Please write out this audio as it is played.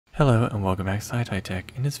Hello and welcome back to SciTi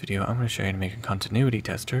Tech. In this video I'm going to show you how to make a continuity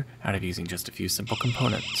tester out of using just a few simple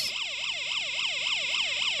components.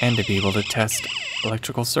 And to be able to test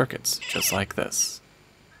electrical circuits just like this.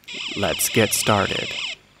 Let's get started.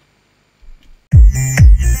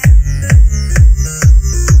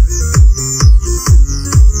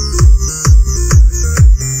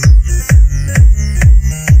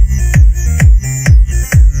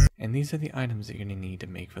 And these are the items that you're going to need to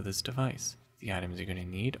make for this device. The items you're going to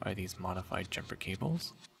need are these modified jumper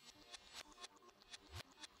cables,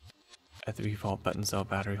 a 3-volt button cell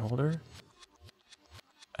battery holder,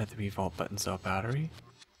 a 3-volt button cell battery,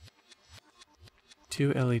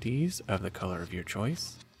 2 LEDs of the color of your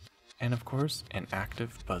choice, and of course an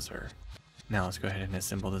active buzzer. Now let's go ahead and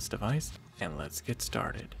assemble this device and let's get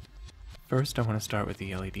started. First I want to start with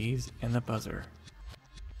the LEDs and the buzzer.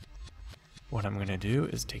 What I'm going to do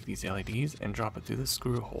is take these LEDs and drop it through the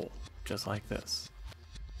screw hole, just like this.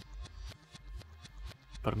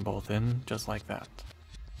 Put them both in just like that.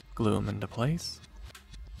 Glue them into place.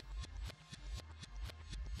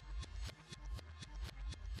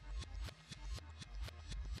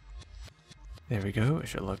 There we go, it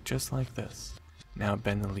should look just like this. Now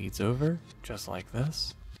bend the leads over, just like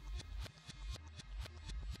this.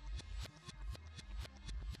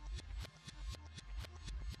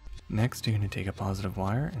 Next, you're going to take a positive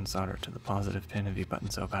wire and solder it to the positive pin of your button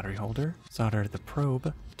cell battery holder. Solder the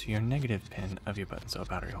probe to your negative pin of your button cell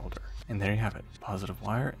battery holder. And there you have it, positive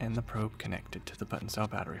wire and the probe connected to the button cell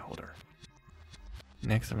battery holder.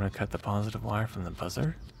 Next, I'm going to cut the positive wire from the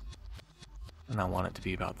buzzer. And I want it to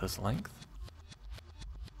be about this length.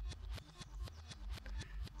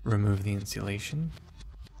 Remove the insulation.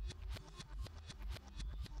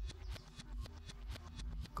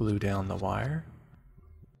 Glue down the wire.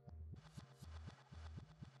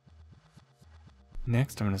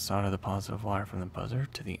 Next, I'm going to solder the positive wire from the buzzer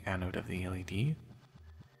to the anode of the LED.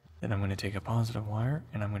 Then I'm going to take a positive wire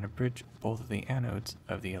and I'm going to bridge both of the anodes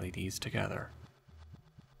of the LEDs together.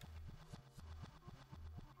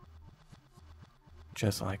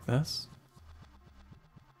 Just like this.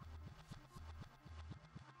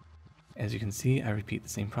 As you can see, I repeat the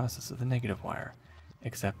same process of the negative wire,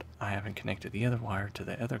 except I haven't connected the other wire to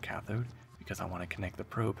the other cathode because I want to connect the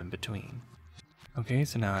probe in between. Okay,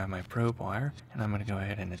 so now I have my probe wire, and I'm going to go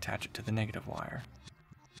ahead and attach it to the negative wire.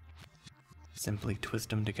 Simply twist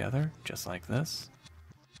them together, just like this.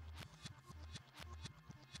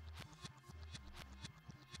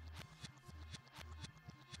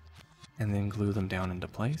 And then glue them down into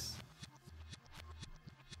place.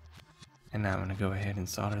 And now I'm going to go ahead and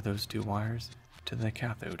solder those two wires to the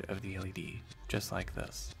cathode of the LED, just like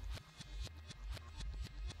this.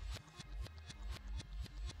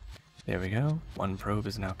 There we go, one probe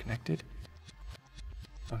is now connected.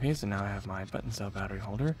 Okay, so now I have my button cell battery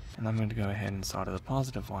holder, and I'm going to go ahead and solder the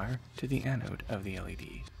positive wire to the anode of the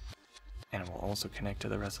LED. And it will also connect to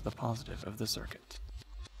the rest of the positive of the circuit.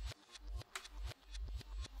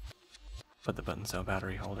 Put the button cell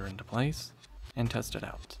battery holder into place, and test it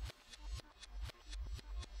out.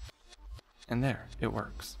 And there, it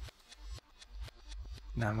works.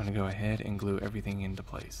 Now I'm going to go ahead and glue everything into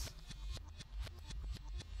place.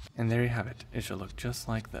 And there you have it, it should look just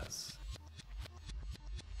like this.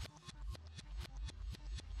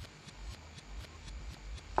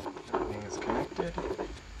 Everything is connected,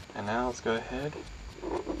 and now let's go ahead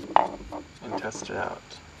and test it out.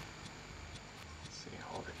 Let's see,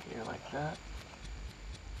 hold it here like that.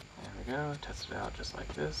 There we go, test it out just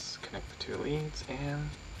like this, connect the two leads, and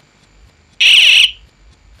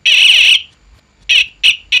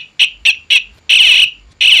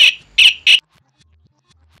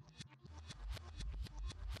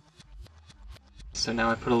so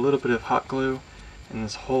now I put a little bit of hot glue in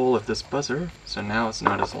this hole of this buzzer, so now it's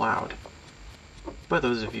not as loud. But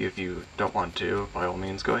those of you, if you don't want to, by all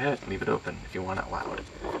means go ahead and leave it open if you want it loud.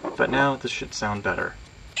 But now this should sound better.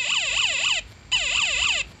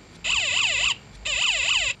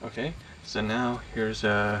 Okay, so now here's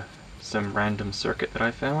some random circuit that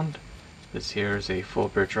I found. This here is a full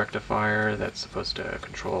bridge rectifier that's supposed to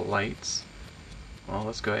control lights. Well,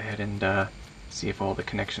 let's go ahead and see if all the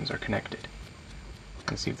connections are connected.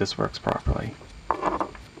 And see if this works properly. So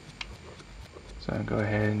I'll go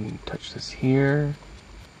ahead and touch this here.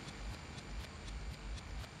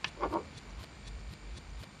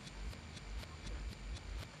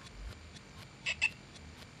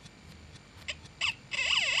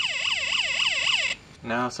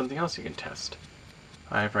 Now something else you can test.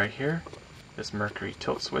 I have right here this mercury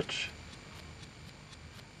tilt switch.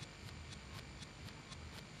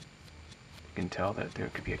 You can tell that there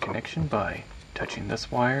could be a connection by touching this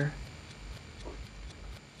wire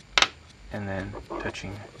and then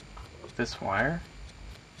touching this wire.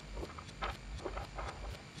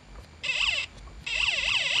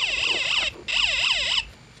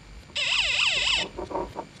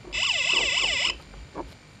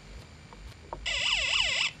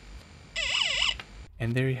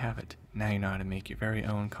 And there you have it. Now you know how to make your very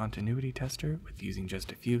own continuity tester with using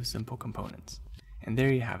just a few simple components. And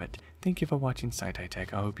there you have it. Thank you for watching SciTi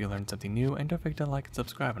Tech. I hope you learned something new, and don't forget to like and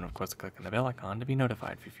subscribe, and of course click on the bell icon to be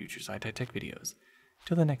notified for future SciTi Tech videos.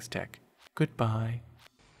 Till the next tech, goodbye.